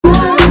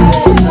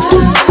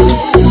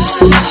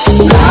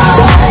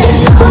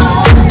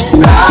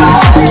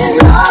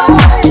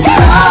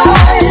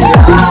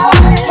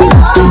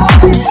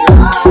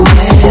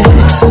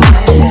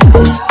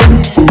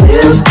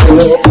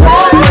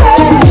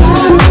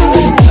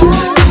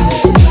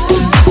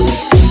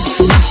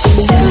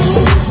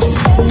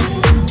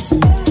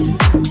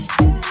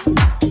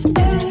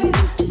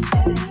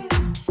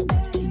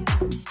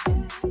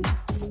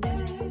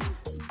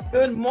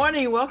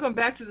and welcome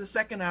back to the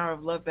second hour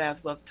of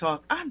LoveBabz, LoveTalk.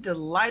 I'm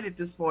delighted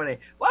this morning.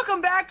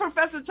 Welcome back,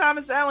 Professor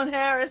Thomas Allen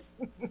Harris.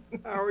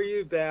 How are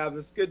you, Babz?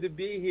 It's good to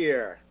be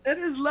here. It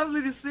is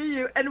lovely to see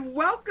you. And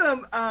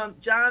welcome,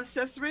 John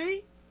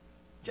Sesrie.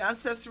 John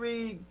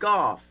Sesrie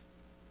Goff.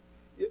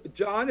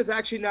 John is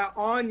actually not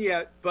on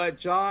yet, but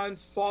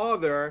John's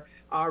father,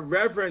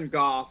 Reverend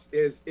Goff,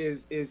 is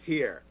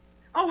here.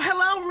 Oh,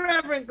 hello,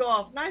 Reverend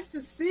Goff. Nice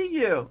to see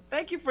you.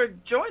 Thank you for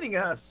joining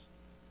us.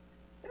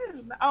 It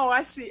is. Oh,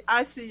 I see.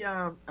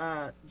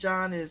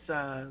 John is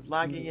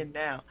logging in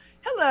now.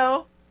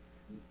 Hello.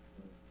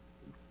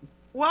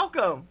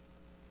 Welcome.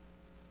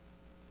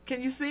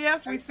 Can you see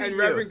us? We see and you.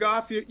 Reverend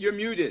Goff, you're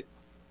muted.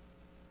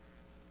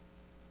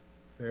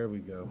 There we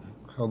go.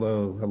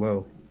 Hello,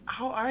 hello.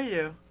 How are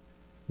you?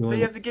 So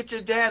you have to get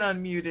your dad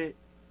unmuted.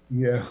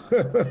 Yeah.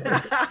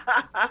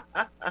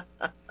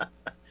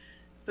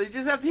 So you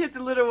just have to hit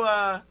the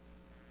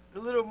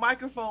little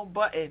microphone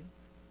button.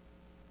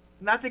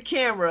 Not the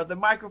camera, the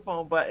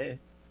microphone button.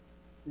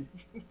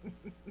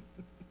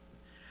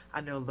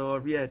 I know,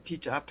 Lord, we had to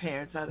teach our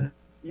parents how to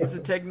use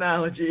the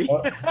technology.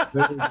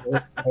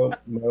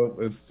 No,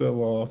 it's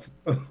still off.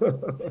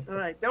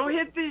 Like, don't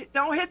hit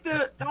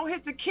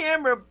the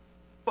camera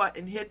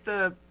button. Hit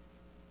the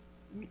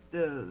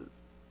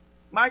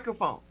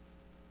microphone.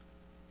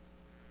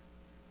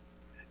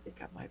 I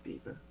think I might be.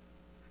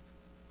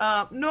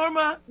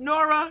 Nora,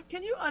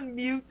 can you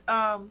unmute?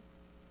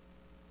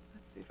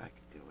 Let's see if I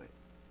can do it.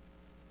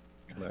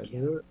 Can I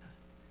do it?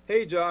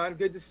 Hey, John,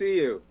 good to see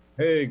you.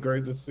 Hey,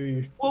 great to see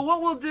you. Well,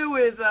 what we'll do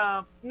is,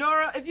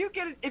 Nora,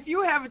 if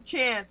you have a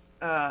chance,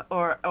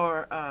 or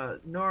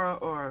Nora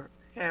or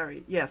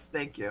Harry, yes,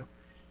 thank you.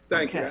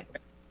 Thank you.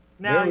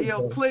 Now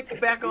you'll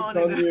click back on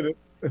it.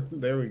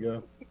 There we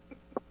go.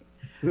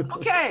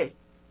 Okay,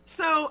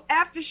 so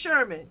after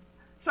Sherman,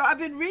 so I've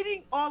been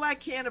reading all I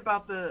can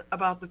about the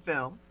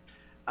film,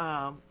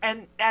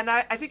 and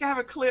I think I have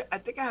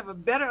a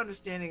better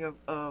understanding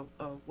of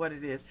what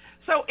it is.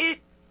 So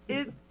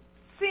it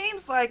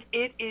seems like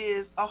it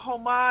is a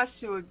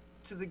homage to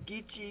the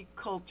Geechee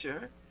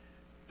culture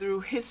through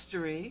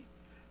history,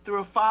 through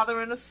a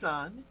father and a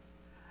son,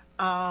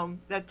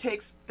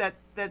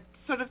 that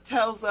sort of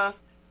tells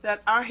us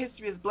that our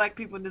history as Black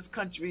people in this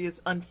country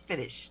is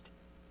unfinished.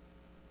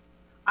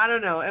 I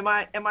don't know. Am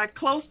I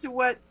close to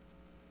what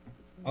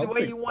the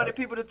way you wanted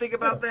people to think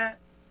about that?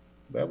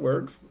 That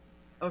works.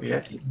 Okay.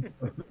 Yeah.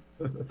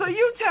 So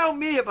you tell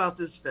me about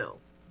this film,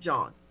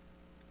 John.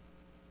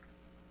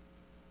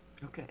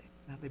 Okay.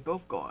 Now they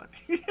both gone.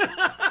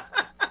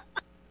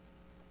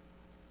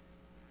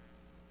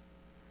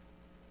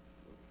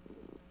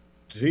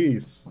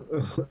 Jeez.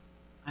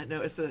 I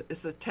know it's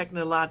a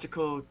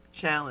technological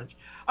challenge.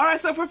 All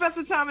right, so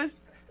Professor Thomas,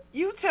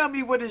 you tell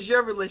me, what is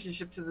your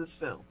relationship to this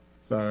film?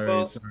 Sorry.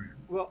 That's all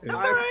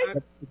right.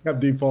 I kept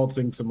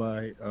defaulting to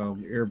my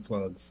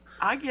earplugs.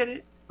 I get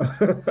it.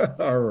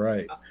 All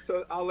right.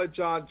 So I'll let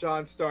John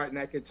start, and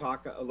I can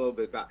talk a little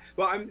bit about.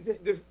 Well,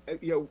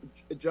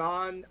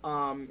 John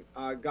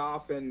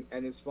Goff and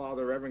his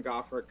father, Reverend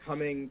Goff, are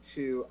coming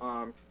to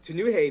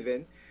New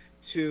Haven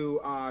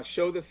to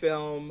show the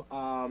film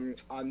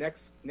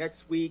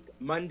next week,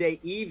 Monday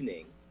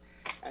evening,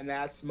 and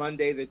that's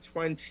Monday the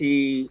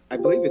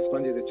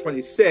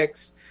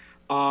 26th,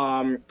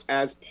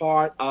 as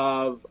part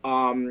of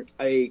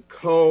a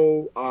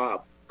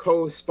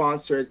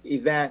co-sponsored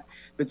event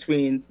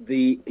between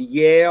the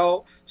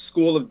Yale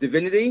School of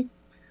Divinity,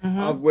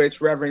 of which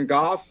Reverend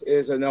Goff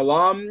is an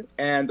alum,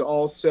 and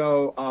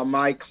also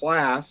my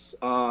class,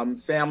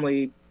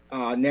 Family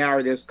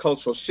Narratives,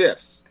 Cultural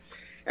Shifts.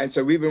 And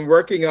so we've been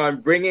working on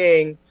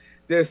bringing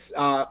this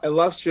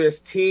illustrious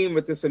team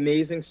with this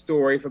amazing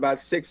story for about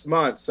 6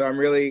 months. So I'm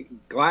really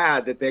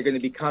glad that they're going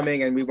to be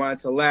coming, and we wanted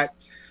to let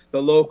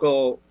the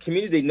local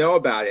community know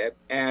about it.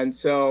 And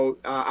so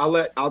I'll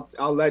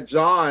let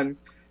John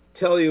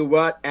tell you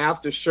what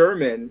After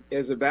Sherman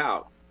is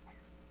about.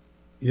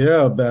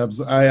 Yeah, Babz.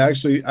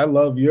 I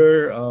love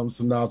your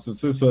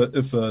synopsis.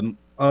 It's an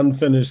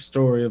unfinished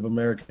story of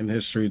American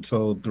history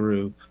told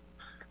through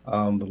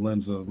the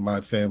lens of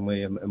my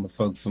family and the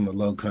folks in the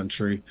Low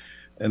Country.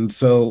 And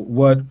so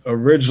what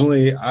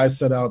originally I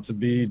set out to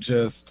be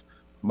just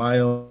my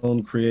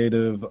own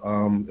creative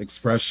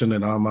expression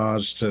and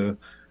homage to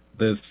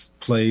this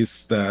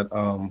place that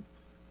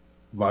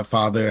my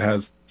father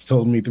has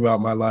told me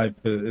throughout my life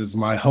is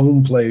my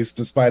home place,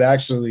 despite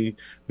actually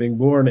being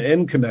born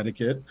in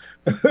Connecticut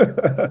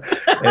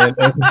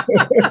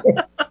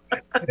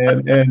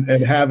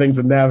and having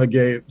to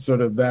navigate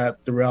sort of that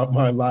throughout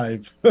my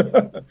life.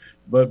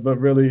 but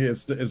really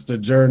it's the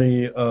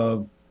journey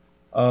of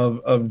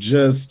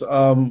just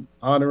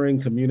honoring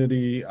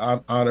community,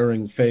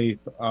 honoring faith,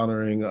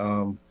 honoring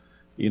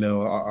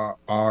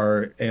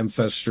our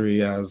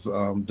ancestry as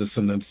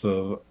descendants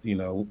of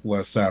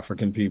West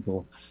African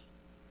people.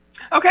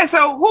 Okay,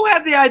 so who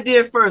had the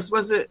idea first?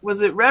 Was it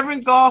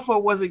Reverend Goff,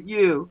 or was it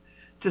you,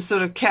 to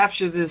sort of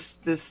capture this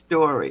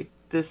story,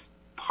 this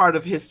part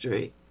of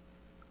history?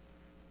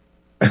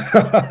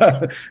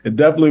 It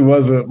definitely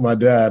wasn't my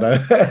dad. I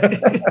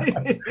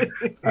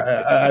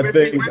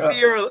think was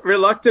he a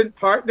reluctant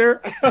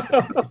partner?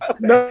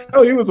 no,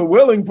 he was a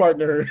willing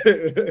partner.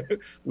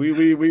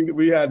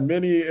 We had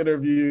many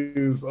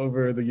interviews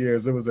over the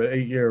years. It was an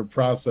 8-year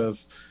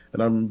process,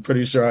 and I'm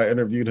pretty sure I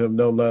interviewed him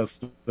no less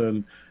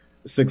than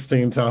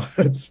 16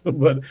 times.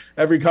 But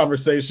every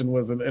conversation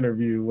was an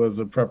interview, was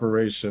a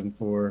preparation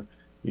for,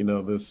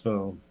 this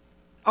film.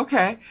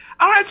 Okay.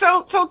 All right.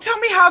 So tell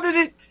me, how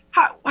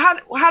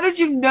did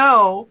you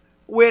know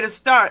where to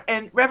start?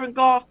 And Reverend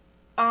Goff,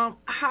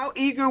 how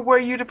eager were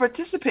you to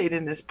participate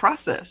in this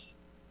process?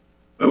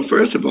 Well,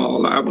 first of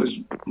all, I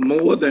was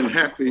more than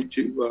happy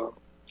to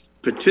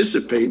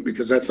participate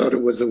because I thought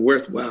it was a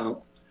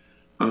worthwhile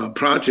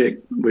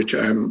project, which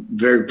I'm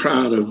very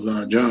proud of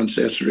John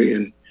Sesrie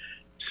and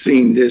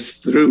seeing this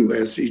through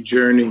as he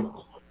journeyed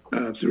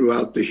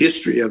throughout the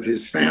history of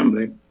his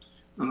family,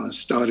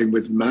 starting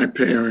with my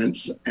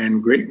parents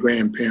and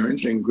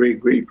great-grandparents and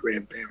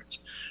great-great-grandparents,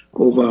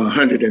 over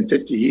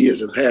 150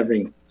 years of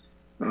having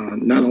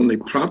not only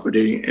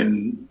property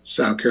in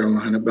South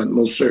Carolina, but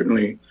most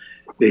certainly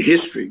the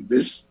history.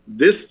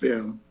 This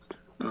film,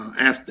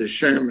 after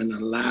Sherman,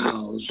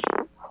 allows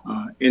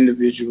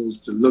individuals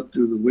to look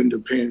through the window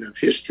pane of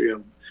history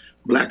of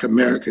Black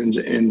Americans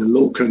in the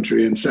Low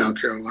Country in South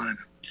Carolina.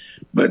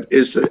 But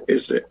it's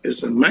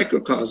a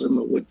microcosm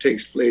of what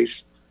takes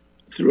place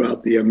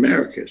throughout the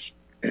Americas,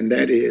 and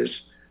that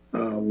is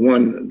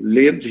one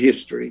lived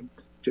history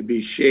to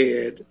be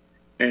shared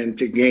and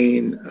to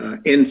gain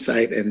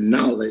insight and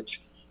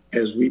knowledge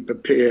as we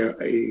prepare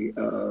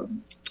a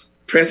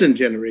present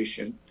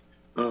generation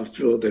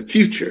for the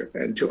future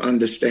and to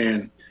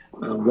understand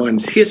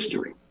one's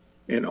history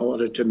in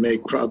order to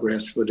make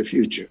progress for the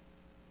future.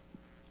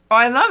 Oh,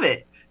 I love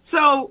it.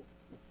 So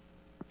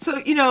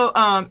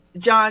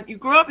John, you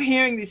grew up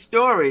hearing these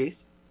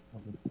stories.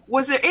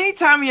 Was there any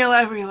time in your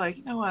life where you're like,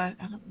 you know what,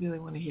 I don't really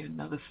want to hear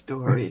another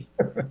story?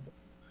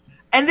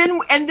 and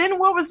then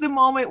what was the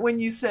moment when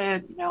you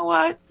said, you know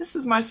what, this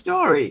is my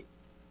story.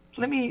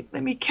 Let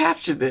me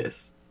capture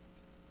this.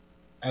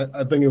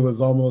 I think it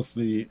was almost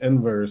the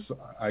inverse.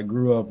 I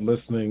grew up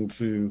listening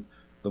to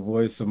the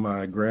voice of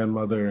my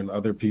grandmother and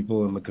other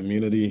people in the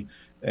community.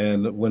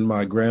 And when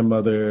my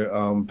grandmother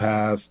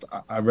passed,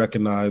 I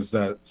recognized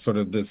that sort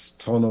of this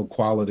tonal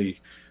quality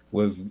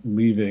was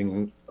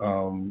leaving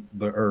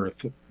the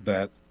earth.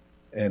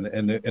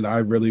 And I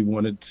really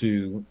wanted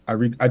to.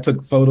 I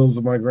took photos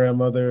of my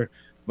grandmother,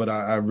 but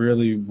I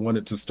really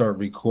wanted to start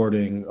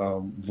recording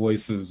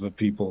voices of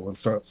people, and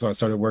so I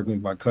started working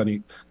with my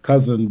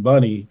cousin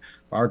Bunny.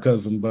 Our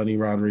cousin Bunny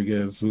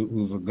Rodriguez,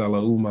 who's a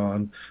Gullah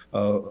Uman,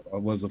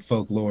 was a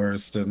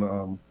folklorist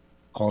and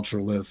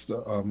culturalist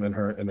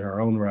in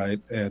her own right,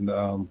 and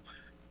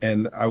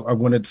I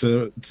wanted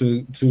to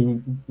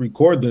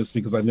record this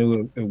because I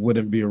knew it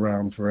wouldn't be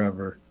around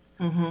forever.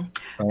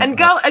 Mm-hmm. And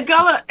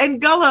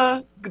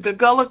Gullah, the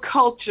Gullah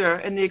culture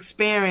and the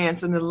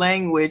experience and the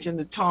language and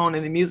the tone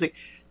and the music,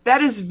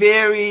 that is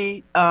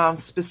very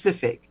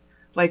specific.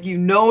 Like, you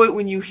know it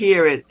when you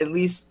hear it, at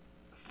least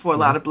for a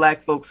lot of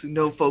Black folks who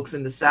know folks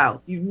in the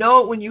South. You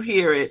know it when you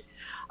hear it.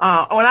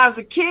 When I was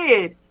a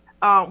kid,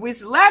 we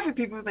used to laugh at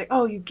people and think,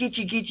 oh, you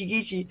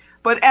geechee.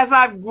 But as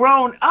I've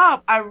grown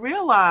up, I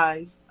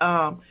realized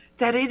that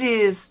it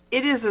is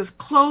as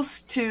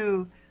close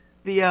to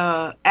the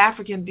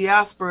African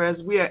diaspora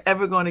as we are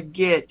ever going to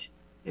get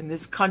in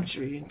this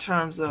country in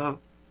terms of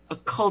a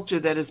culture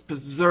that is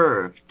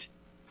preserved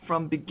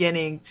from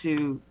beginning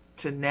to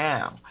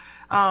now.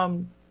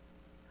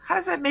 How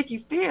does that make you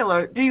feel?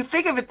 Or do you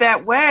think of it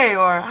that way?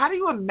 Or how do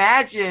you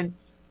imagine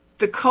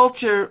the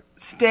culture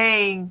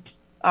staying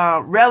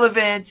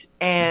relevant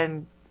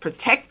and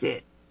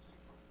protected?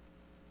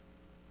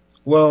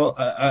 Well,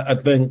 I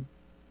think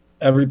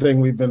everything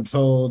we've been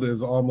told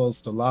is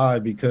almost a lie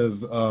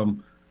because,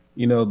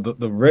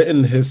 the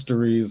written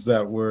histories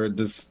that were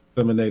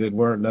disseminated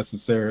weren't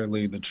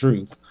necessarily the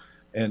truth.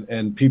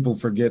 And people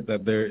forget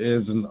that there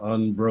is an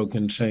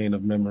unbroken chain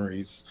of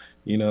memories,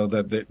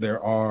 that there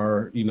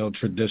are,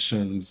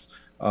 traditions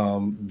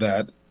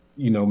that,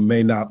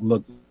 may not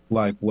look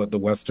like what the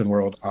Western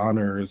world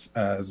honors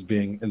as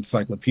being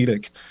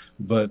encyclopedic,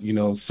 but,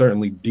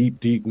 certainly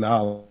deep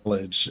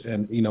knowledge.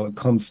 And, it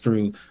comes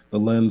through the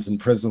lens and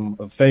prism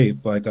of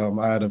faith. Like I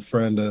had a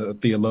friend, a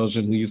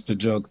theologian, who used to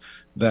joke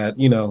that,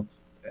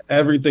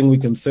 everything we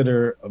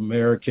consider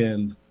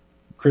American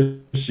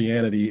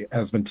Christianity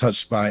has been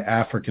touched by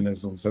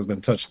Africanisms, has been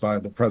touched by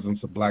the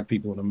presence of Black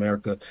people in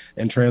America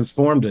and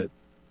transformed it.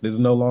 It is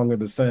no longer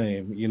the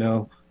same,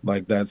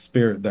 like that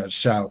spirit, that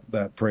shout,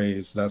 that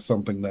praise, that's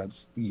something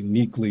that's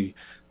uniquely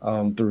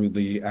through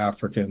the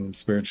African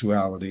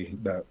spirituality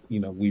that,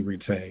 we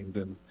retained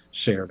and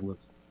shared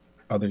with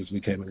others we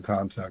came in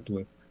contact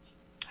with.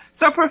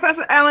 So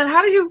Professor Allen,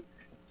 how do you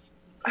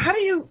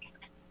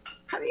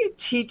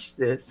teach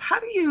this? How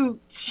do you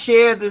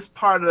share this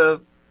part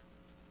of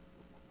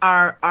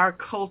our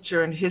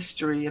culture and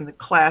history in the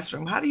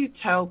classroom? How do you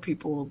tell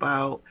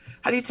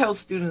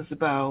students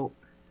about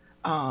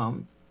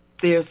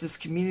there's this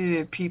community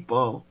of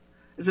people.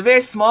 It's a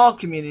very small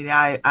community,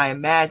 I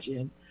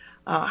imagine.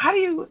 How do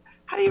you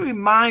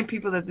remind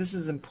people that this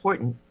is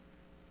important?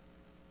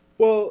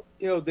 Well,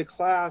 the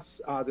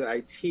class that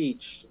I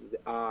teach,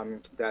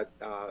 that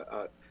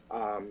the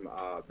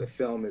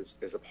film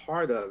is a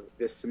part of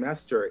this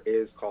semester,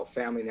 is called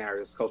Family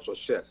Narratives, Cultural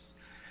Shifts.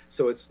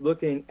 So it's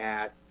looking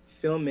at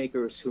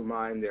filmmakers who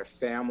mine their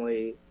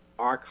family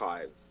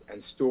archives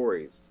and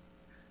stories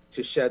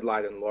to shed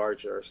light on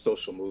larger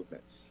social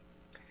movements.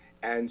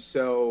 And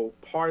so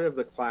part of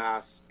the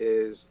class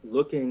is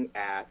looking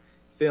at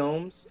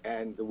films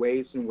and the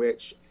ways in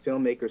which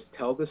filmmakers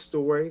tell the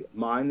story,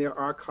 mine their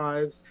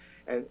archives.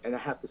 And I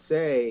have to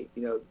say,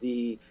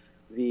 the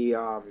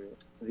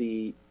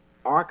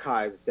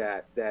archives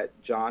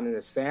that John and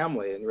his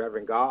family and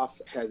Reverend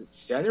Goff has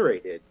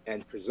generated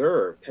and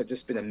preserved have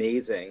just been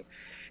amazing.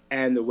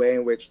 And the way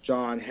in which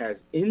John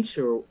has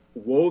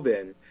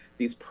interwoven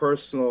these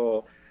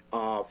personal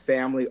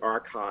family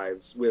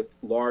archives with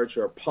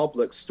larger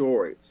public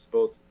stories,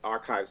 both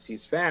archives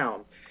he's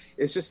found,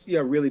 is just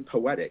really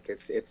poetic.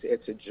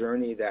 It's a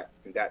journey that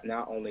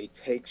not only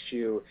takes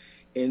you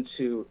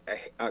into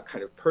a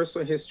kind of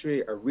personal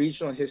history, a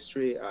regional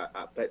history,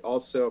 but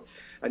also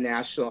a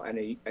national and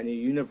a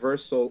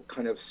universal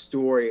kind of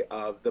story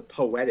of the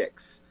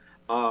poetics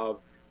of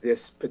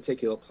this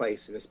particular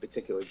place and this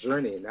particular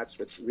journey. And that's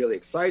what's really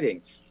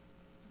exciting.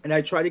 And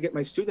I try to get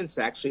my students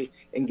to actually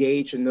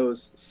engage in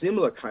those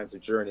similar kinds of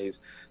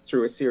journeys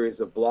through a series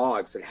of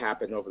blogs that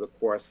happen over the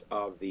course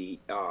of the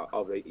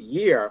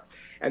year.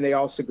 And they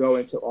also go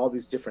into all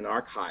these different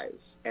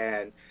archives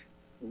and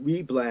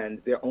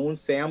reblend their own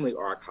family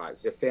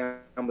archives, their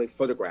family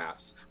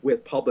photographs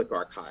with public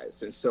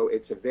archives. And so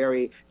it's a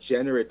very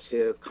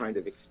generative kind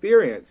of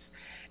experience.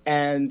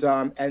 And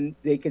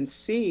they can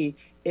see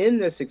in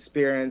this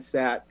experience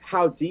that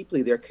how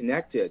deeply they're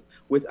connected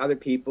with other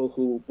people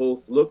who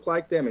both look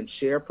like them and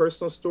share a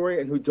personal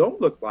story, and who don't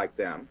look like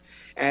them,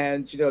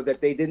 and that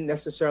they didn't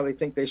necessarily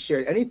think they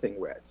shared anything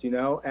with,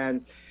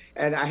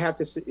 and I have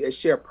to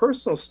share a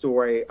personal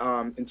story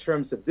in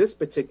terms of this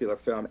particular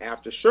film,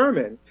 After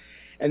Sherman.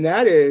 And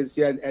that is,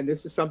 and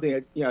this is something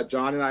that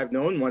John and I have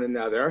known one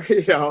another,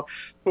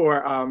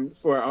 for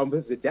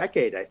almost a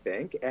decade, I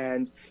think.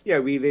 And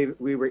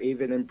we were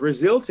even in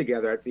Brazil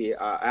together at the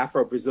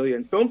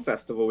Afro-Brazilian Film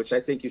Festival, which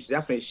I think you should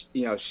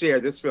definitely share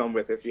this film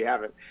with if you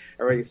haven't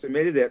already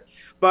submitted it.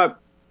 But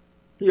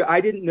I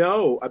didn't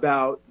know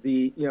about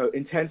the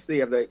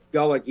intensity of the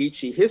Gullah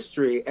Geechee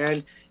history,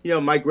 and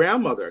my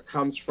grandmother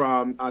comes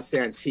from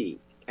Santee,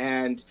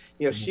 and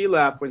she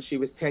left when she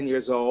was 10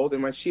 years old,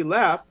 and when she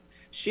left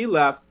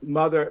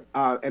Mother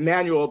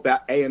Emmanuel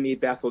AME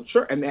Bethel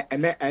Church,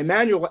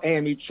 Emmanuel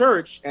AME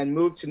Church, and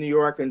moved to New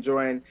York and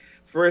joined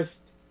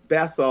First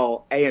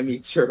Bethel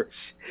AME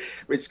Church,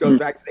 which goes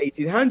back to the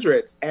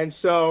 1800s. And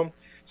so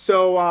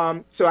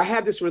I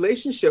had this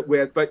relationship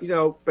with, but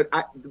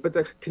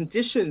the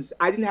conditions,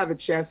 I didn't have a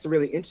chance to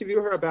really interview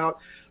her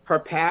about her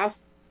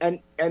past,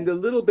 and the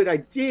little bit I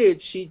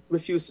did, she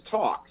refused to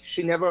talk.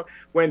 She never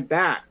went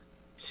back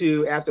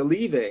after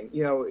leaving,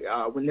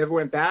 we never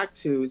went back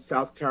to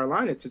South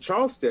Carolina, to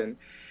Charleston.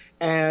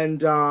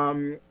 And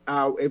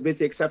with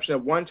the exception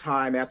of one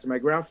time after my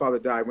grandfather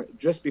died,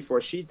 just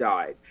before she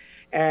died,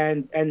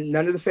 and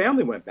none of the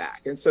family went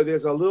back. And so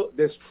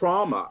there's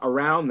trauma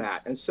around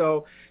that. And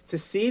so to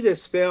see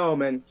this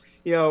film and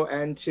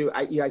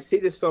I see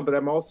this film, but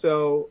I'm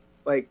also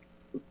like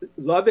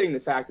loving the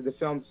fact that the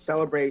film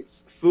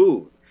celebrates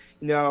food,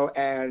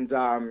 and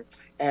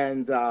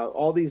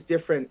all these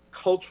different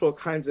cultural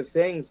kinds of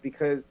things,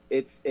 because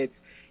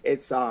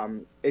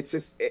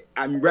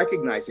I'm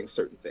recognizing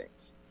certain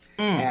things.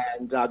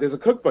 And there's a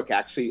cookbook,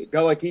 actually,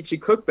 Gullah Geechee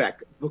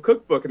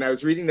cookbook, and I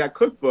was reading that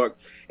cookbook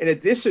in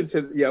addition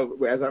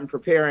to as I'm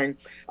preparing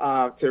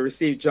to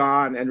receive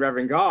John and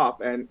Reverend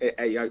Goff and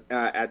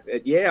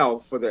at Yale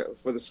for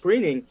the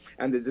screening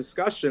and the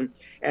discussion,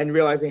 and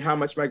realizing how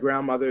much my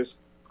grandmother's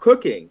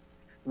cooking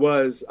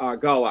was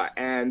Gullah.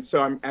 And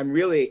so I'm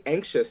really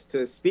anxious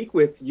to speak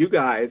with you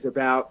guys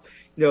about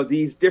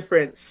these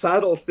different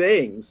subtle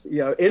things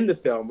in the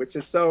film, which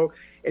is so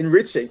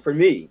enriching for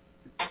me.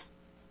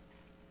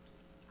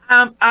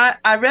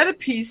 I read a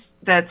piece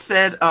that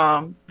said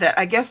that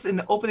I guess in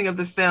the opening of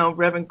the film,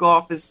 Reverend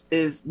Goff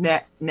is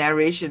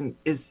narration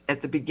is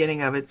at the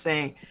beginning of it,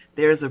 saying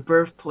there is a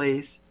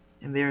birthplace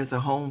and there is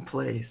a home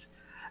place.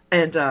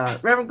 And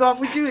Reverend Goff,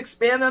 would you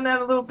expand on that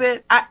a little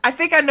bit? I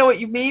think I know what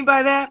you mean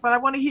by that, but I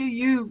want to hear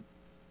you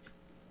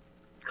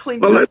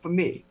clean it up for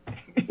me.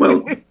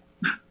 Well,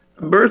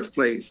 a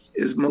birthplace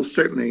is most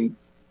certainly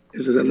a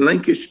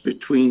linkage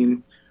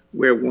between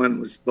where one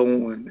was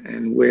born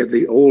and where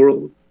the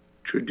oral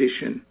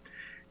tradition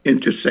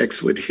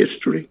intersects with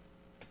history,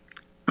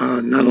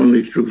 not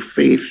only through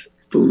faith,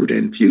 food,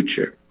 and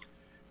future,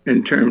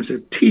 in terms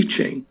of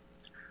teaching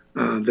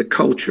the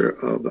culture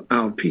of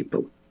our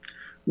people,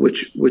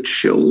 which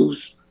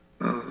shows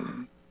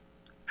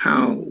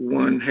how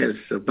one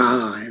has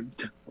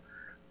survived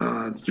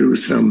through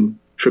some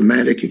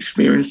traumatic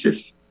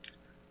experiences,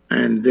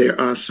 And there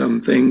are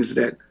some things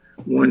that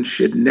one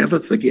should never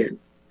forget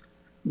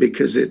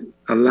because it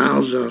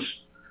allows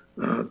us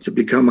to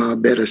become our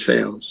better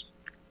selves.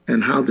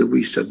 And how do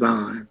we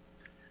survive?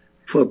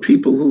 For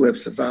people who have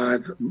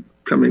survived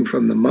coming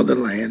from the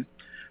motherland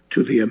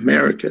to the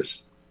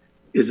Americas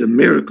is a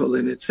miracle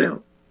in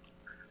itself.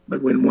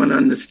 But when one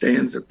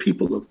understands the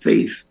people of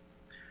faith,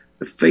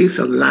 the faith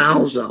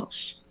allows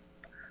us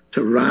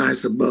to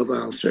rise above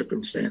our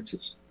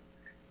circumstances.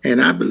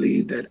 And I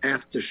believe that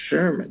after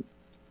Sherman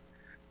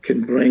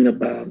can bring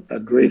about a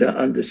greater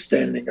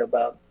understanding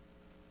about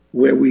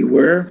where we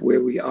were,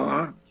 where we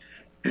are,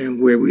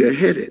 and where we are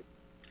headed.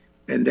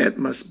 And that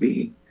must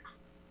be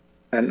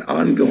an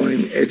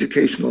ongoing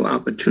educational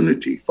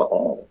opportunity for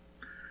all,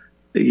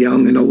 the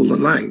young and old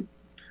alike,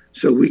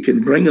 so we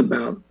can bring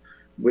about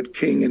what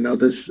King and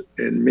others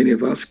and many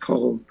of us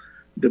call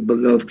the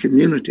beloved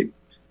community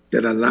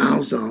that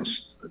allows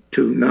us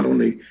to not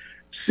only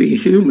see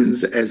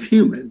humans as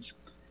humans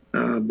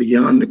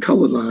beyond the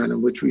color line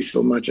in which we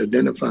so much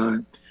identify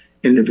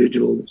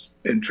individuals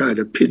and try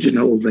to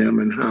pigeonhole them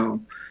and how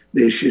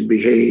they should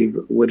behave,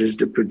 what is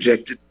the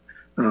projected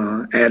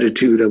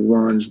attitude of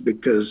one's,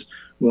 because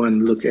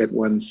one look at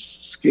one's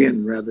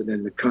skin rather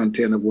than the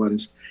content of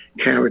one's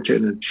character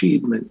and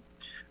achievement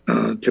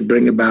to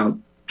bring about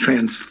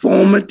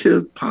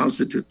transformative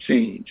positive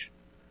change.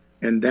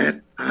 And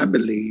that, I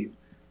believe,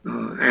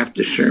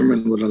 after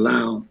Sherman would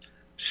allow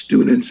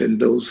students and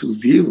those who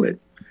view it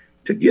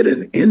to get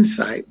an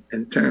insight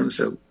in terms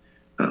of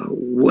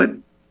what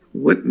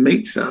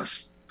makes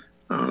us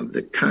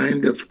the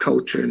kind of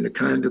culture and the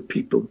kind of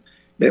people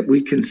that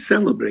we can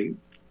celebrate.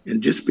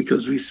 And just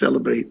because we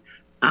celebrate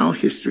our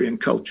history and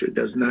culture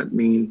does not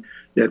mean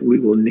that we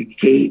will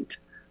negate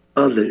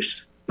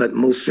others, but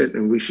most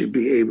certainly we should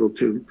be able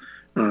to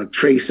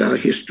trace our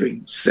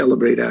history,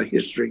 celebrate our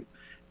history,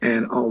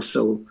 and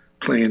also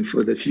plan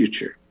for the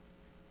future.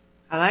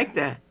 I like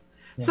that.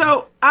 Yeah.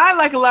 So I,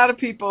 like a lot of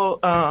people,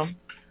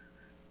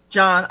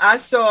 John, I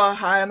saw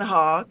High on the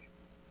Hog,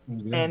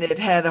 and it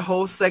had a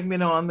whole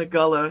segment on the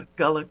Gullah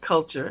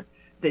culture.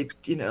 They,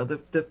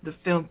 the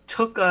film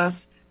took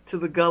us to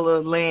the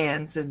Gullah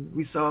lands, and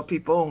we saw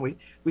people, and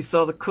we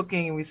saw the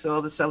cooking, and we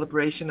saw the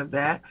celebration of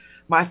that.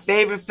 My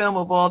favorite film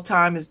of all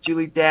time is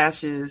Julie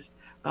Dash's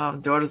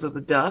Daughters of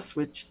the Dust,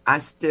 which I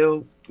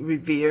still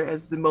revere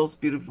as the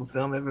most beautiful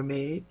film ever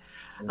made.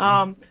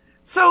 Do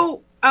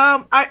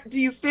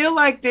you feel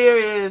like there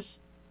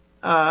is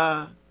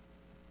a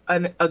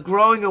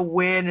growing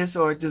awareness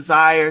or a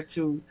desire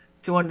to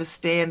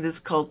understand this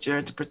culture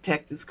and to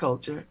protect this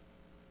culture?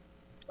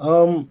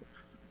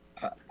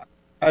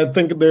 I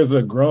think there's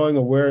a growing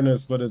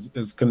awareness, but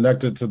it's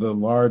connected to the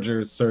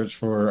larger search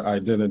for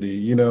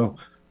identity.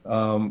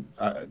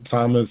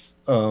 Thomas,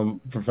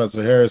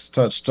 Professor Harris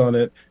touched on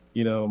it.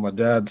 My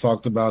dad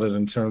talked about it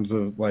in terms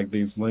of like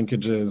these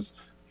linkages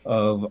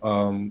of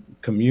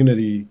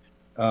community.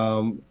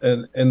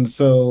 And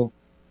so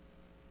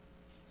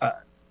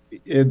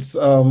it's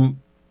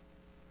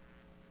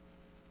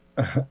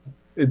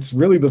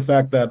really the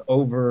fact that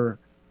over,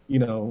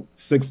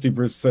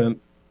 60%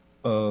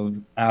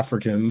 of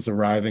Africans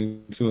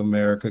arriving to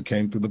America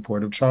came through the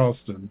port of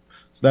Charleston.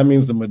 So that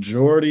means the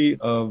majority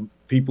of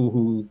people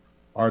who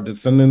are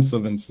descendants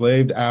of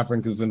enslaved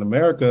Africans in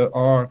America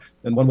are,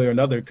 in one way or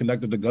another,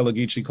 connected to Gullah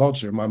Geechee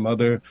culture. My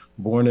mother,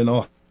 born in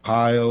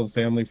Ohio,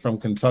 family from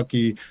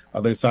Kentucky,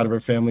 other side of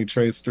her family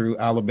traced through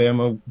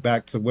Alabama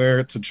back to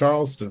where? To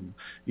Charleston,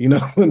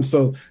 and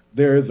so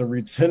there is a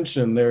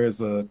retention, there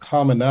is a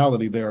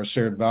commonality, there are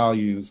shared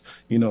values,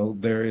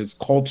 there is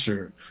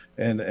culture.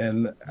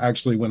 And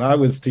actually when I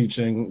was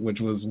teaching, which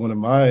was one of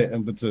my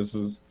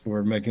impetuses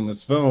for making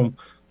this film,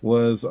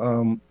 was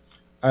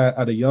I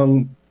had a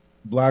young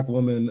Black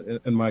woman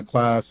in my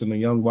class, and a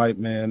young white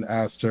man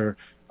asked her,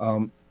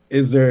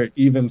 is there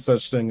even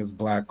such thing as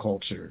Black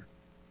culture?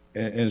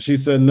 And she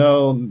said,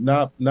 no,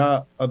 not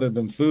other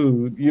than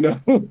food,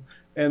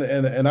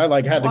 and I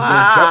like had to go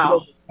jump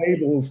over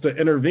tables to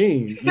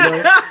intervene,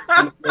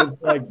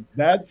 It's like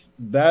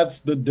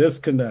that's the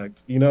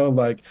disconnect,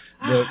 like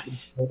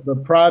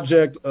the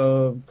project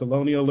of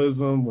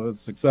colonialism was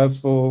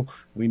successful.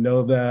 We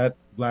know that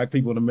Black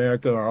people in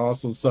America are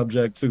also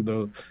subject to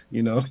the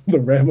the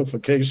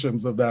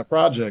ramifications of that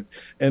project,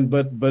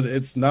 but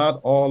it's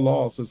not all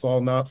lost, it's all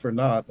not for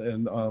naught.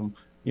 And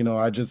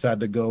I just had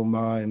to go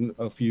mine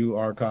a few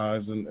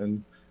archives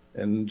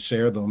and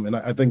share them. And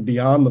I think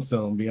beyond the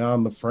film,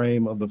 beyond the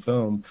frame of the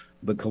film,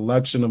 the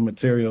collection of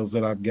materials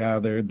that I've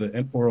gathered,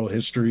 the oral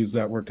histories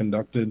that were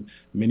conducted,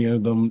 many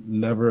of them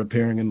never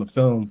appearing in the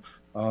film,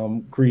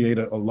 create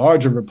a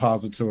larger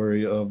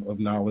repository of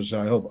knowledge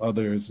that I hope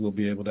others will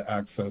be able to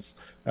access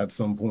at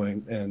some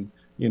point. And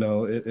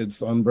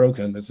it's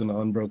unbroken. It's an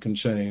unbroken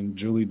chain.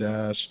 Julie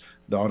Dash,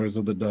 Daughters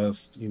of the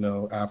Dust,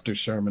 after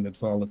Sherman,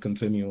 it's all a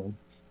continuum.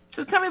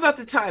 So tell me about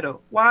the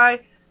title. Why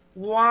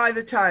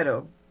the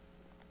title?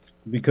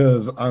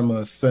 Because I'm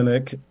a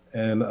cynic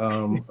and a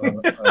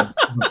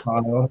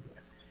cinephile,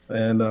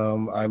 and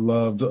I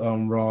loved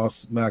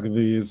Ross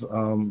McAvee's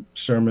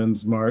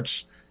Sherman's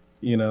March,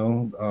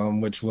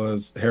 which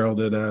was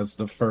heralded as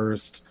the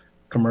first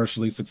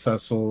commercially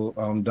successful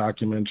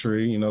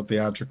documentary,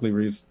 theatrically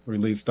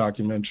released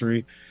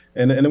documentary.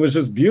 And it was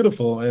just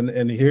beautiful.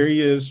 And here he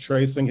is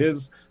tracing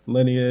his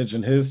lineage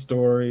and his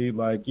story,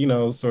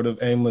 sort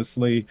of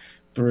aimlessly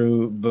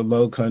through the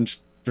Low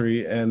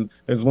Country. And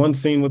there's one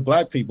scene with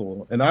Black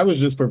people, and I was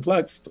just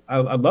perplexed.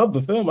 I love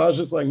the film. I was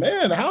just like,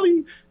 man, how do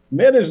you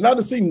manage not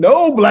to see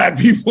no Black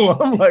people?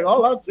 I'm like,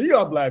 all I see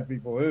are Black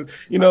people.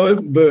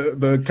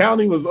 The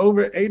county was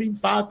over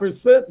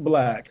 85%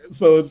 Black.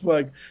 So it's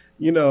like,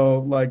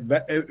 like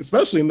that,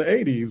 especially in the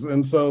 80s.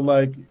 And so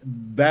like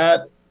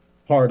that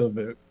part of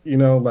it,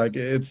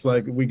 it's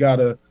like we got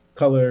to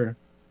color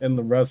in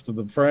the rest of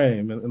the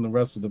frame and in the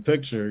rest of the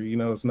picture.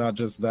 It's not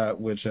just that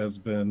which has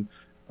been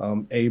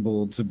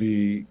able to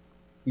be,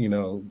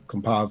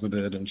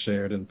 composited and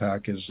shared and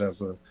packaged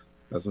as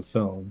a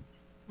film.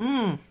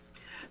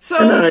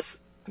 So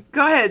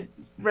go ahead,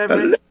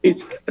 Reverend.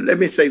 Let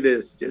me say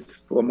this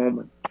just for a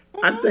moment.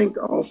 I think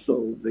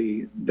also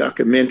the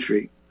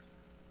documentary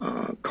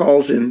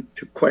calls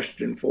into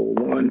question for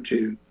one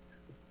to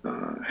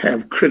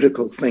have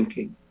critical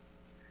thinking.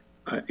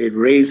 It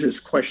raises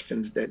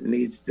questions that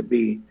needs to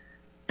be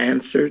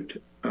answered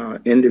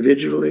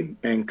individually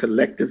and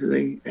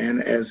collectively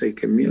and as a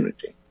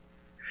community.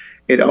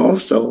 It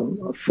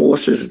also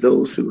forces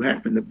those who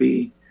happen to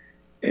be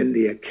in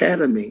the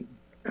academy,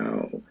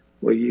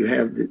 where you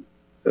have the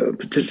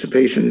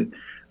participation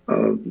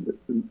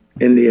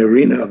in the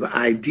arena of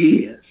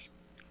ideas,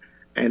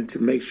 and to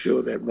make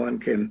sure that one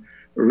can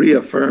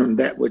reaffirm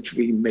that which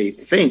we may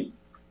think,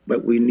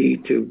 but we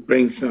need to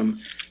bring some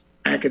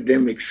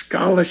academic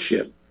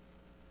scholarship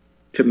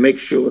to make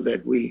sure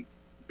that we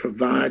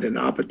provide an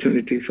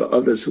opportunity for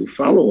others who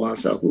follow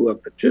us or who are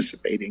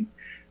participating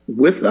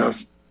with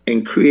us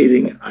in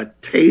creating a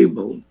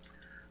table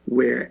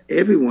where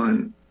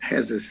everyone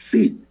has a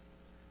seat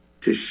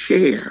to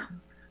share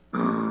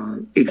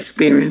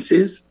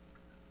experiences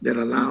that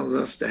allows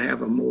us to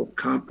have a more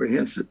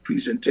comprehensive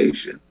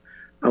presentation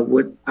of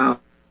what our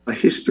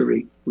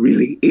history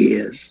really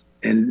is,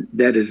 and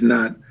that is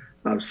not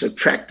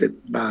subtracted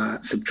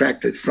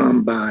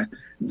from by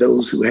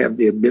those who have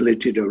the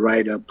ability to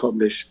write or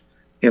publish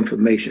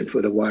information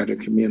for the wider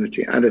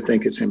community. I don't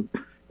think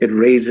it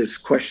raises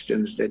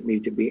questions that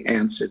need to be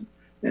answered.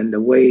 And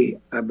the way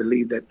I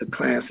believe that the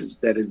classes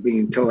that is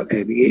being taught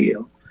at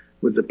Yale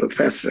with the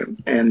professor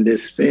and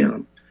this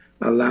film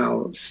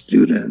allow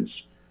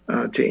students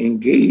to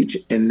engage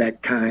in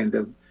that kind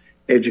of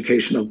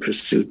educational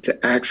pursuit,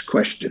 to ask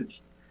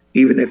questions,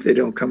 even if they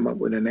don't come up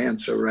with an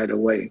answer right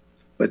away,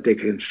 but they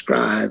can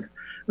strive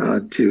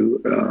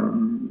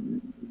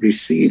to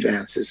receive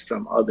answers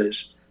from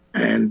others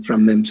and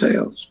from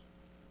themselves.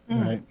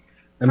 Right.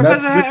 And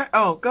Professor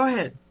go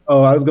ahead.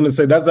 Oh, I was going to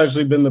say that's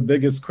actually been the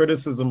biggest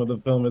criticism of the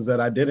film, is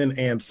that I didn't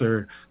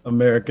answer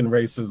American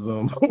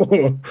racism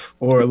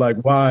or like,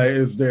 why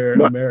is there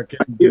American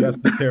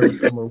domestic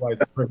terrorism or white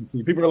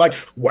supremacy? People are like,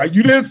 why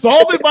you didn't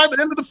solve it by the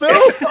end of the film?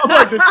 I'm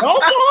like, did y'all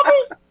solve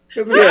it?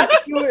 Because if you had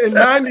to do it in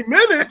 90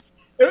 minutes,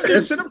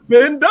 it should have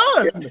been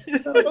done.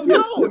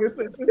 No,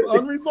 it's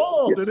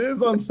unresolved. It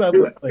is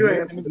unsettling.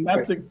 And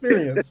that's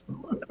experience.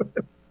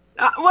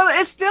 Well,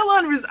 it's still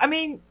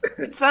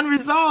it's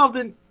unresolved,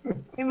 and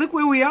look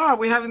where we are.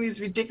 We're having these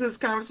ridiculous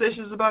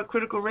conversations about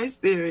critical race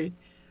theory,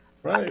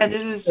 right? And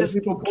it has just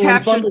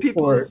captured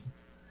people's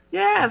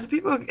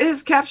it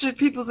has captured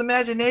people's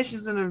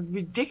imaginations in a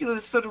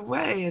ridiculous sort of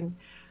way, and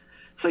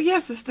so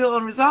yes, it's still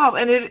unresolved,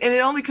 and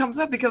it only comes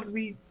up because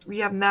we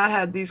have not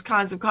had these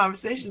kinds of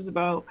conversations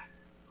about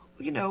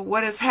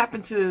what has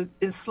happened to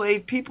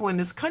enslaved people in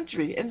this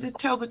country, and to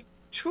tell the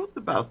truth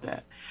about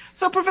that.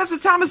 So, Professor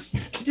Thomas,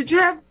 did you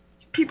have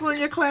people in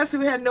your class who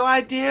had no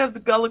idea of the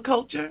Gullah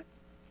culture?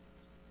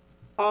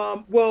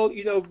 Well,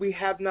 we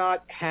have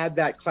not had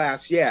that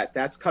class yet.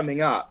 That's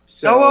coming up.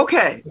 So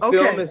okay. The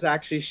film is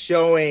actually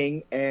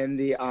showing in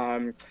the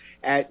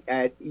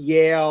at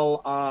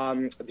Yale,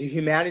 the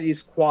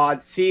Humanities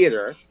Quad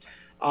Theater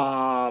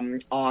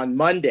on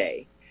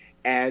Monday,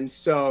 and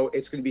so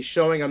it's going to be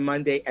showing on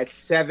Monday at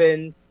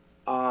 7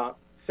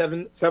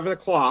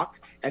 o'clock,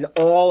 and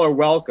all are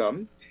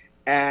welcome.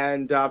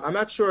 And I'm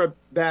not sure,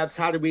 Babz,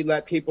 how do we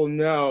let people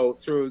know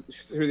through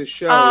the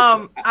show?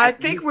 I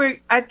think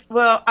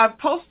I've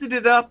posted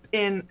it up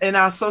in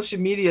our social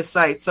media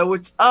site, so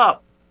it's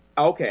up.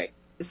 Okay.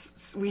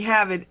 We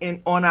have it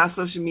on our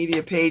social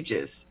media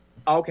pages.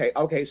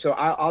 Okay. So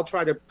I'll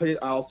try to put it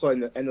also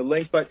in the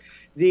link. But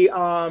so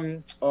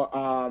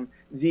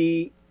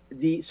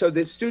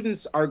the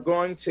students are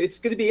going to. It's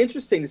going to be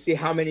interesting to see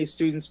how many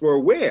students were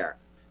aware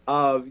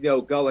of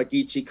Gullah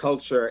Geechee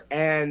culture,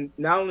 and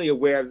not only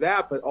aware of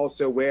that, but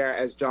also aware,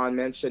 as John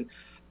mentioned,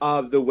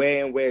 of the way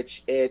in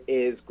which it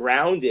is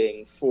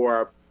grounding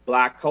for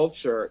Black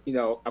culture,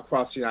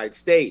 across the United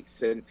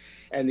States, and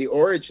the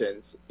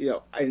origins.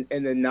 In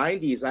the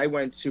 90s, I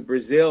went to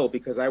Brazil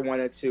because I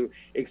wanted to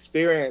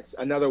experience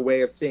another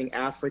way of seeing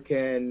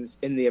Africans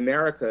in the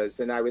Americas,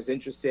 and I was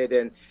interested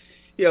in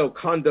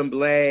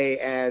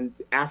candomblé and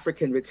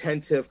African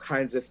retentive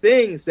kinds of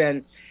things.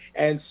 And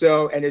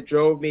it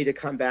drove me to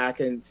come back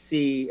and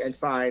see and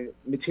find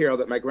material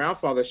that my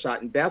grandfather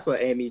shot in Bethel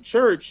AME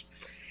Church.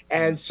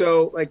 And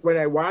so, like, when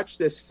I watch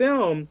this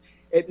film,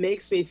 it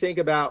makes me think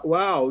about,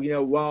 wow,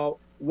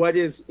 what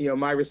is,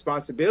 my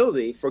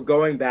responsibility for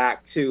going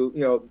back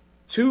to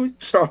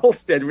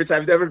Charleston, which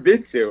I've never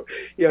been to,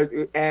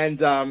 and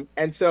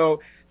so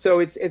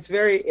it's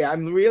very,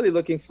 I'm really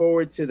looking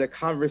forward to the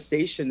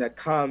conversation that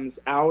comes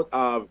out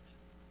of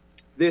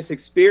this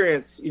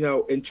experience,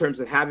 in terms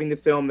of having the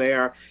film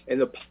there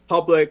and the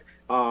public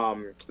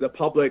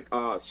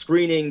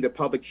screening, the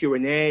public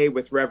Q&A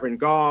with Reverend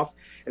Goff,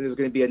 and there's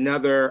going to be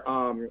another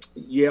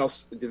Yale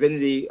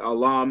Divinity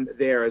alum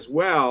there as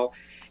well.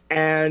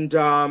 And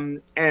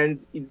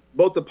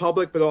both the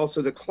public, but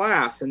also the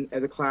class, and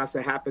the class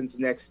that happens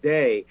next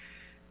day.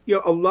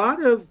 A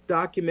lot of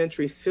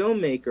documentary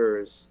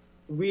filmmakers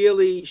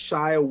really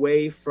shy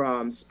away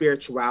from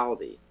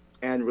spirituality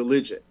and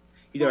religion,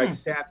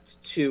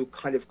 except to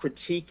kind of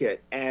critique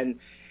it. And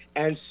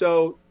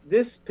so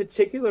this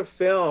particular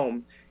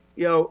film,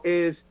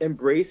 is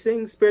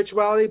embracing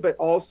spirituality, but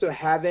also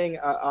having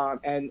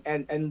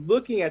and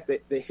looking at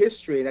the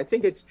history. And I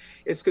think it's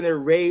going to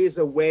raise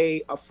a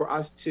way for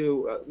us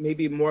to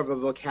maybe more of a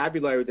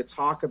vocabulary to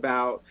talk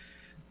about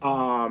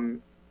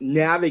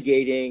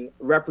navigating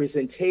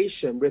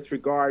representation with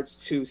regards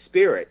to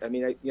spirit. I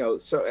mean,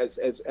 so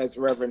as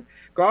Reverend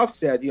Goff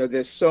said,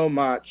 there's so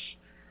much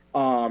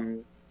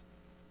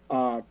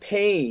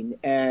pain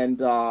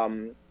and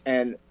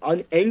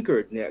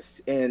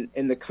unanchoredness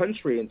in the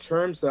country in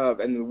terms of,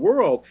 and the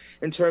world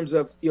in terms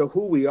of,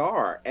 who we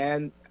are,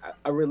 and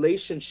a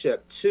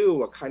relationship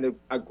to a kind of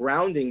a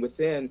grounding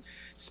within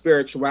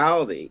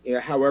spirituality,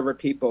 however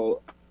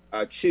people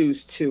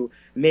choose to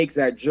make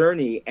that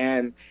journey.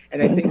 And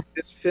I think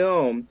this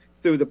film,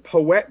 through the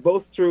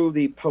both through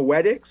the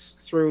poetics,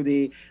 through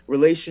the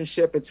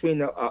relationship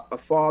between a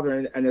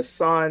father and a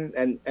son,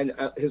 and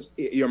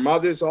your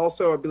mother's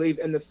also, I believe,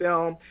 in the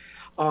film,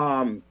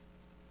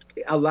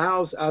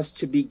 allows us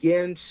to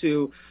begin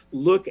to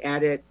look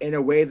at it in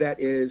a way that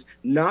is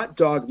not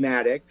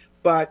dogmatic,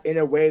 but in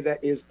a way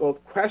that is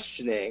both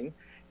questioning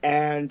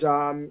and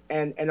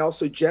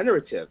also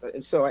generative.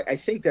 And so I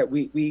think that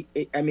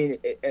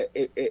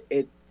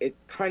it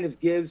kind of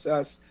gives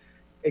us,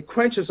 it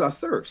quenches our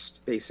thirst,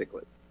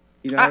 basically.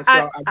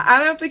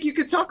 I don't think you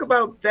could talk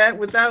about that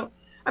without,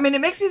 it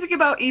makes me think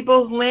about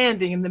Ebo's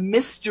Landing and the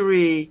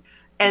mystery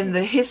and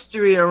the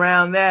history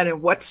around that, and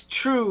what's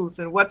truth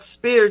and what's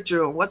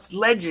spiritual and what's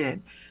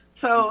legend.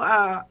 So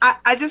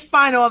I just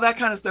find all that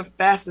kind of stuff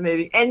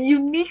fascinating and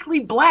uniquely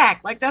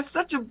Black. Like, that's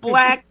such a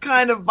Black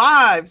kind of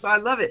vibe. So I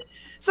love it.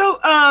 So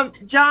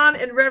John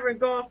and Reverend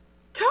Goff,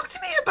 talk to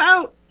me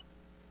about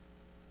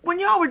when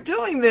y'all were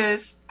doing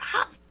this,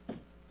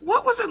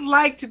 what was it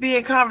like to be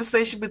in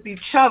conversation with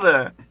each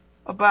other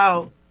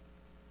about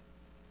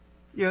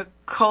your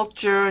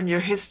culture and your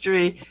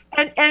history,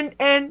 and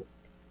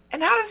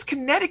how does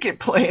Connecticut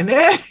play in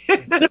that?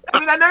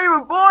 I know you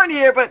were born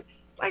here, but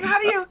like, how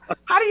do you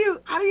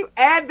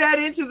add that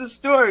into the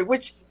story?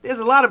 Which there's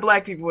a lot of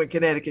Black people in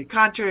Connecticut,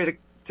 contrary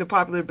to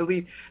popular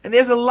belief, and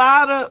there's a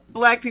lot of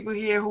Black people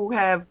here who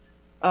have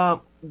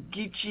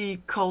Geechee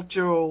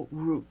cultural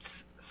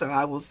roots. So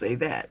I will say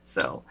that.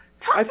 So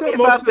I thought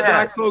most of the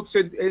Black folks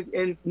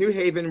in New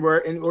Haven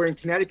or in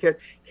Connecticut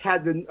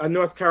had a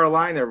North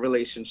Carolina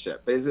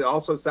relationship. Is it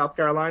also South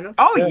Carolina?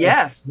 Oh,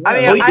 yes.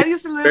 Yeah. I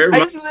used to live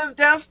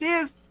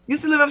downstairs.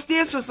 Used to live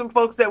upstairs from some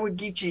folks that were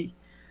Geechee.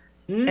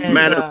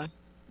 Matter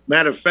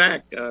of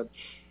fact,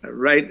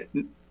 right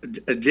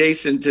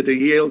adjacent to the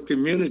Yale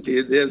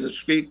community, there's a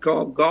street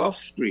called Goff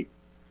Street.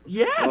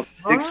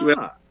 Yes. And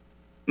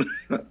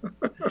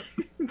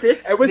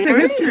what's the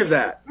history of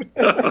that?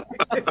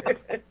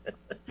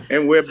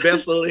 And where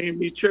Bethel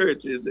AME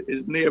Church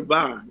is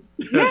nearby.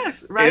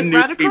 Yes,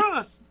 right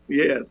across.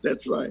 Yes,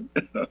 that's right.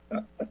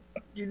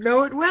 You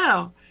know it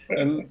well.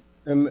 And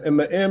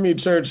the AME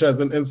Church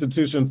as an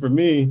institution for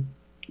me,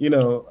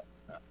 it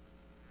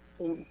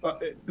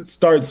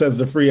starts as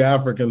the Free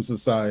African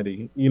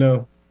Society,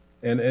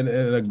 and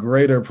a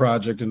greater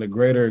project and a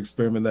greater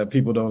experiment that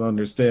people don't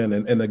understand.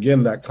 And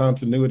again, that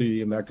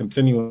continuity and that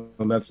continuum,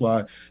 that's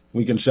why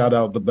we can shout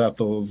out the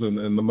Bethels and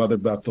the Mother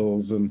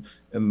Bethels and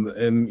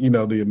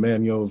the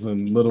Emmanuels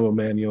and little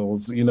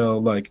Emmanuels,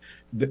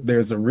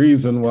 there's a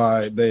reason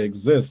why they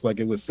exist. Like,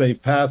 it was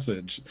safe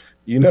passage,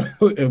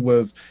 it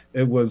was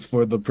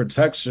for the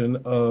protection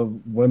of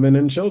women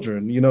and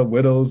children,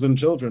 widows and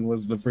children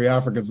was the Free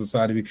African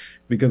Society,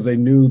 because they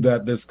knew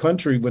that this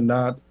country would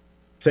not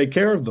take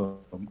care of them,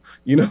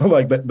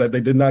 that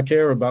they did not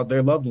care about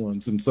their loved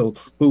ones. And so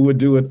who would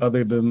do it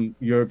other than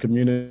your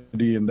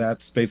community in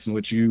that space in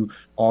which you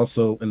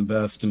also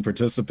invest and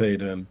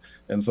participate in?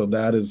 And so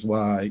that is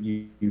why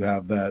you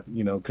have that,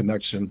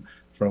 connection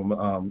from,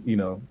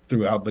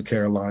 throughout the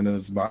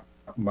Carolinas,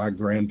 my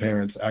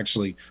grandparents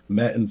actually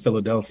met in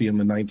Philadelphia in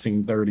the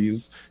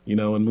 1930s,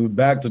 and moved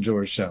back to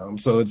Georgetown.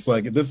 So it's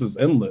like, this is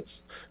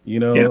endless,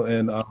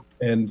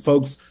 and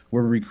folks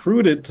were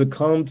recruited to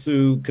come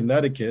to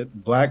Connecticut,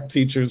 Black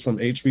teachers from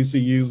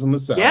HBCUs in the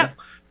South, Yep,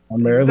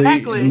 primarily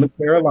exactly. in the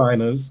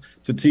Carolinas,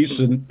 to teach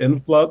an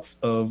influx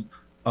of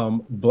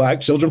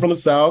Black children from the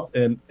South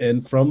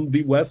and from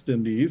the West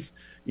Indies,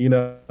 and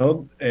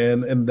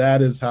that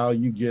is how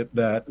you get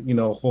that,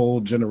 whole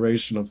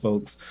generation of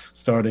folks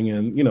starting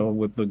in,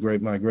 with the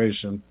Great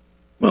Migration.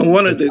 Well,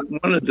 one of the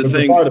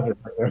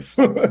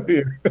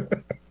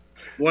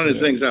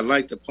things I'd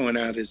like to point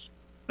out is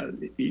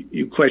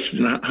you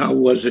question how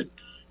was it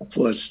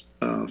for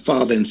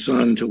father and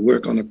son to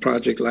work on a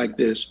project like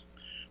this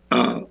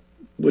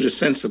with a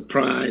sense of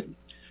pride,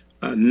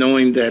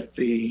 knowing that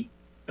the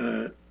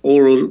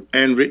oral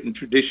and written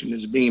tradition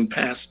is being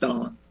passed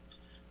on.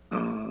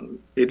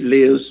 It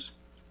lives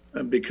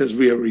because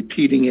we are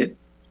repeating it.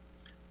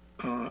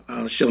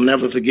 I shall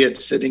never forget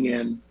sitting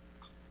in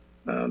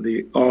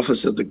the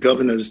office of the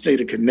governor of the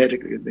state of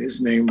Connecticut. His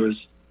name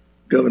was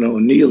Governor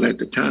O'Neill at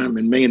the time,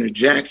 and Maynard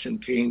Jackson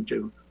came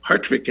to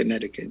Hartford,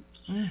 Connecticut,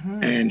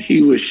 and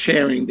he was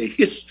sharing the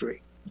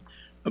history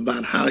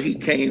about how he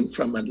came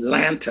from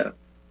Atlanta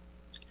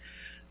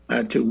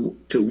to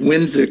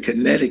Windsor,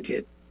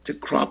 Connecticut, to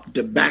crop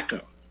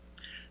tobacco,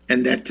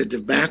 and that the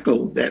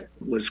tobacco that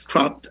was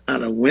cropped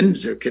out of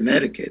Windsor,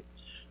 Connecticut,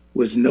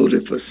 was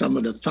noted for some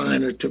of the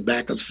finer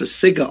tobaccos for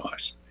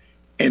cigars.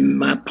 And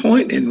my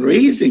point in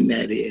raising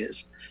that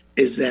is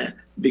that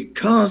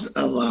because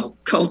of our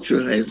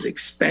culture has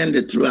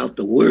expanded throughout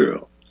the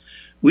world,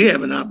 we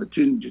have an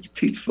opportunity to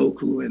teach folk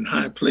who are in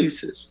high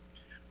places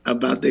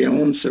about their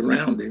own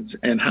surroundings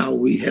and how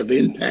we have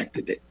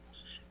impacted it.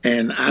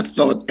 And I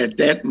thought at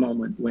that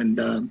moment when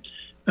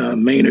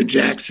Maynard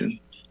Jackson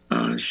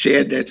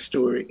shared that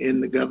story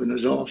in the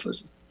governor's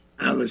office,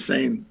 I was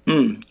saying,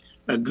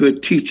 a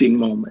good teaching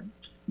moment,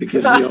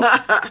 because we all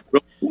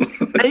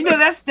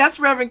that's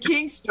Reverend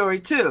King's story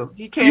too.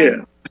 He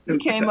came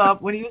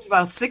up when he was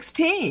about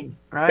 16,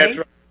 right? That's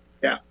right.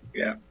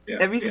 Yeah.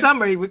 Every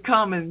summer he would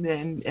come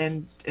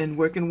and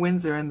work in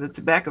Windsor in the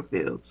tobacco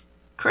fields.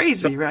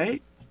 Crazy,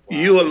 right?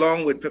 You,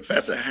 along with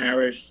Professor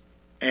Harris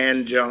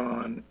and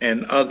John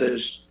and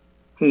others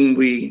whom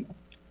we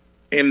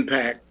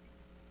impact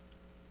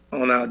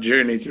on our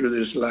journey through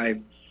this life,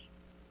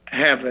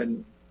 have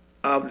an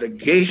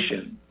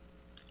obligation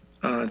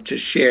to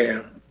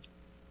share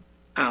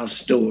our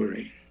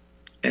story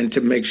and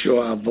to make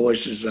sure our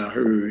voices are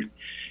heard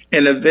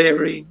in a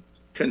very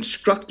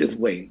constructive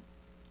way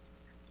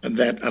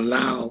that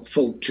allow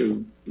folk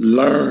to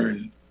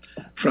learn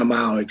from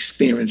our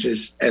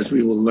experiences as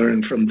we will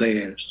learn from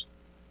theirs.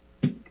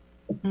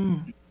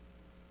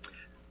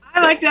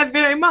 I like that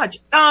very much.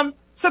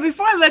 So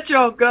before I let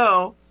y'all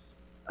go,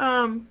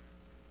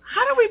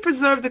 how do we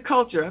preserve the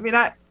culture? I mean,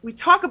 we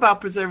talk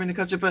about preserving the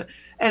culture,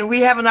 and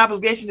we have an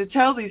obligation to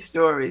tell these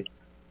stories.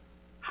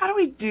 How do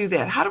we do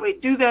that? How do we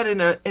do that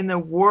in a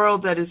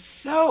world that is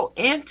so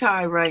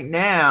anti right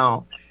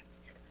now?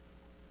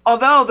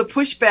 Although the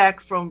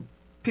pushback from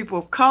people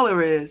of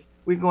color is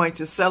we're going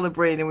to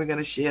celebrate and we're going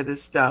to share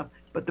this stuff,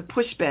 but the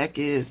pushback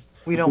is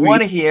we don't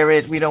want to hear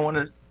it, we don't want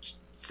to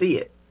see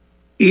it.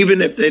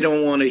 Even if they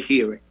don't want to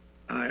hear it,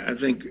 I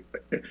think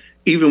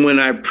even when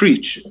I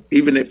preach,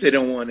 even if they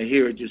don't want to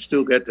hear it, you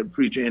still got to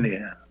preach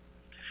anyhow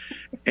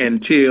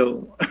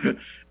until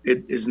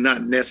it is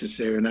not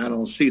necessary. And I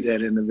don't see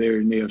that in the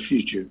very near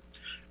future.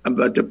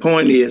 But the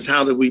point is,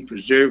 how do we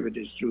preserve it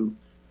is through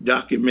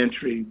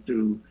documentary,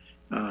 through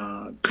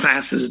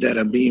classes that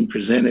are being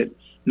presented,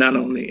 not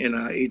only in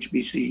our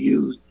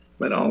HBCUs,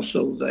 but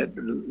also that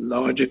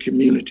larger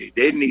community.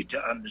 They need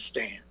to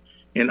understand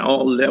in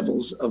all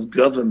levels of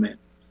government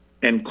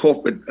and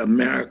corporate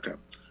America,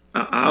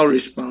 our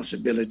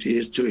responsibility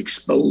is to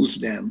expose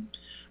them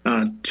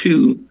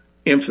to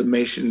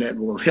information that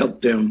will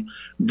help them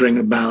bring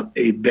about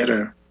a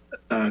better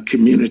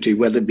community,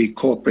 whether it be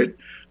corporate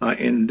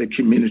in the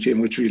community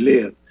in which we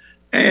live,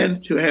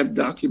 and to have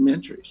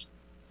documentaries,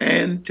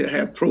 and to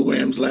have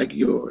programs like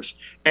yours,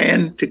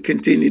 and to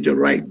continue to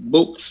write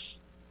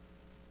books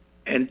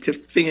and to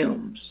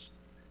films.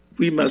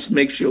 We must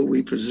make sure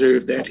we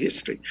preserve that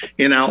history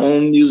in our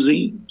own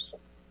museums.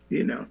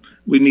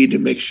 We need to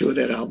make sure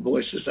that our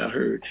voices are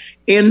heard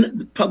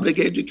in public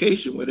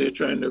education, where they're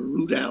trying to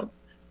root out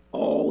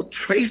all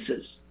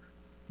traces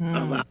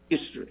of our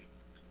history.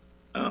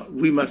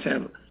 We must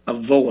have a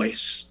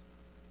voice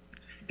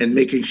in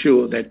making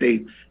sure that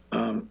they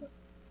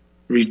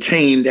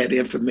retain that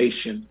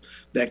information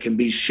that can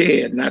be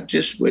shared, not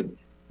just with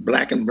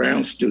Black and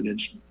brown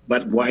students,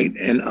 but white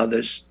and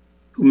others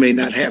who may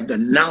not have the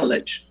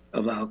knowledge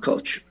of our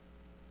culture.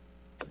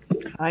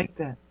 I like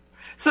that.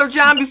 So,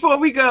 John, before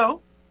we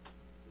go,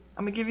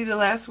 I'm going to give you the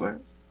last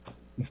word.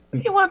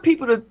 You want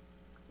people to,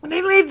 when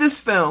they leave this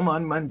film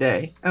on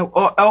Monday,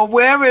 or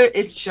wherever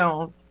it's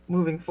shown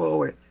moving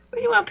forward, what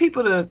do you want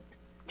people to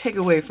take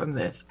away from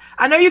this?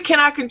 I know you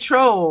cannot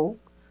control,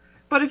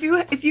 but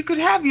if you could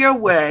have your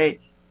way,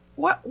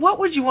 what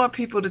would you want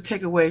people to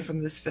take away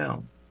from this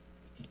film?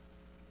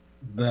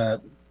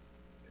 That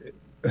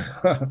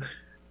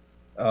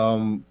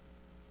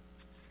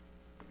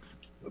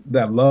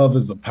that love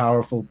is a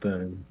powerful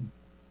thing,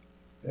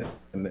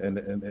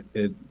 and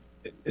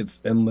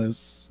it's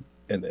endless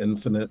and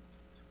infinite,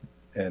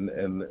 and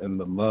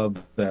the love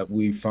that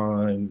we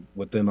find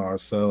within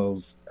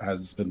ourselves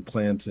has been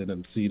planted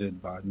and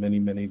seeded by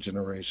many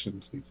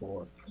generations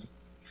before,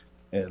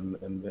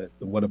 and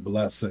what a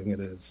blessing it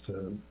is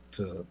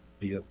to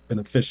be a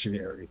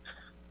beneficiary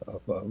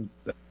of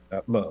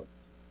that love.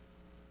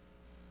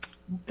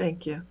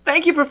 Thank you.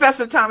 Thank you,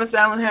 Professor Thomas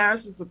Allen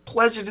Harris. It's a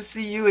pleasure to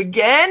see you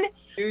again.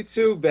 You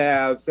too,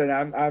 Babz, and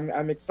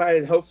I'm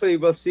excited. Hopefully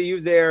we'll see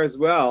you there as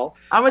well.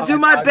 I'm gonna do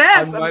my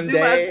best. On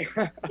Monday.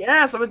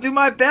 Yes, I'm gonna do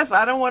my best.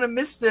 I don't want to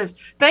miss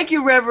this. Thank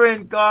you,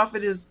 Reverend Goff.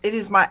 It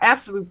is my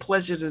absolute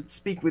pleasure to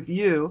speak with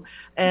you.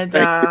 And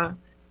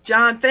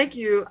John, thank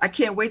you. I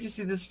can't wait to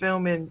see this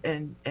film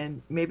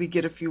and maybe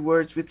get a few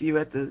words with you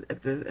at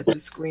the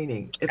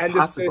screening, if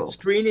possible. The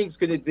screening's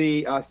going to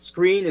be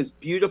screen is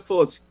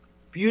beautiful. It's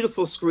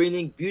beautiful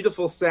screening,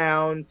 beautiful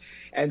sound,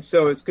 and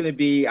so it's going to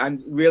be, I'm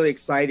really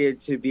excited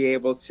to be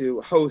able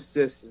to host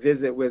this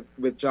visit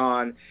with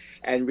John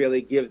and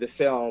really give the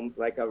film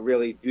like a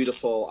really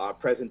beautiful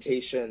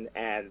presentation,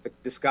 and the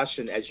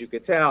discussion, as you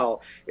could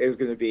tell, is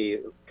going to be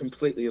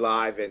completely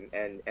live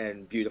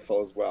and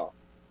beautiful as well.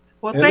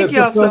 Well, thank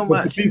y'all so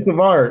much. It's a piece of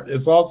art.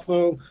 It's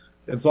also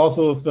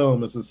a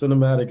film. It's a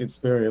cinematic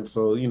experience,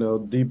 so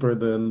deeper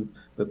than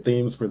the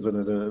themes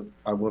presented in it.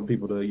 I want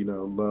people to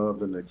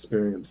love and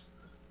experience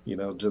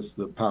just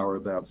the power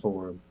of that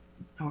form.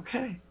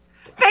 Okay.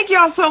 Thank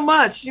y'all so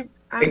much.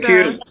 Thank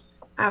you.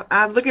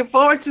 I'm looking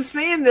forward to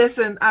seeing this,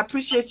 and I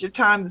appreciate your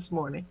time this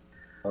morning.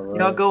 All right.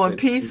 Y'all go in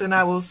peace, and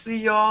I will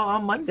see y'all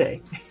on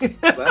Monday.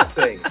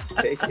 Blessing.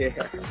 Take care.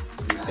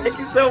 Thank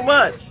you so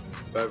much.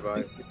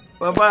 Bye-bye.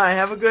 Bye-bye.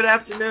 Have a good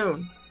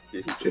afternoon.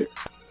 You too.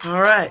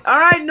 All right. All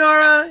right,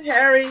 Nora,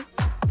 Harry,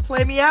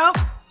 play me out.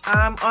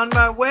 I'm on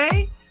my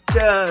way.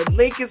 The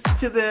link is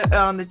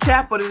on the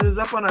chat, but it is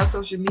up on our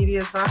social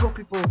media. So I hope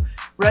people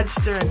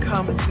register and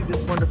come and see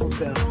this wonderful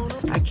film.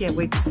 I can't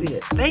wait to see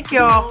it. Thank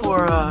y'all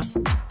for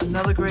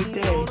another great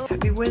day.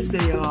 Happy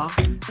Wednesday, y'all.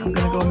 I'm going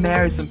to go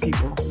marry some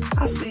people.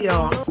 I'll see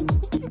y'all.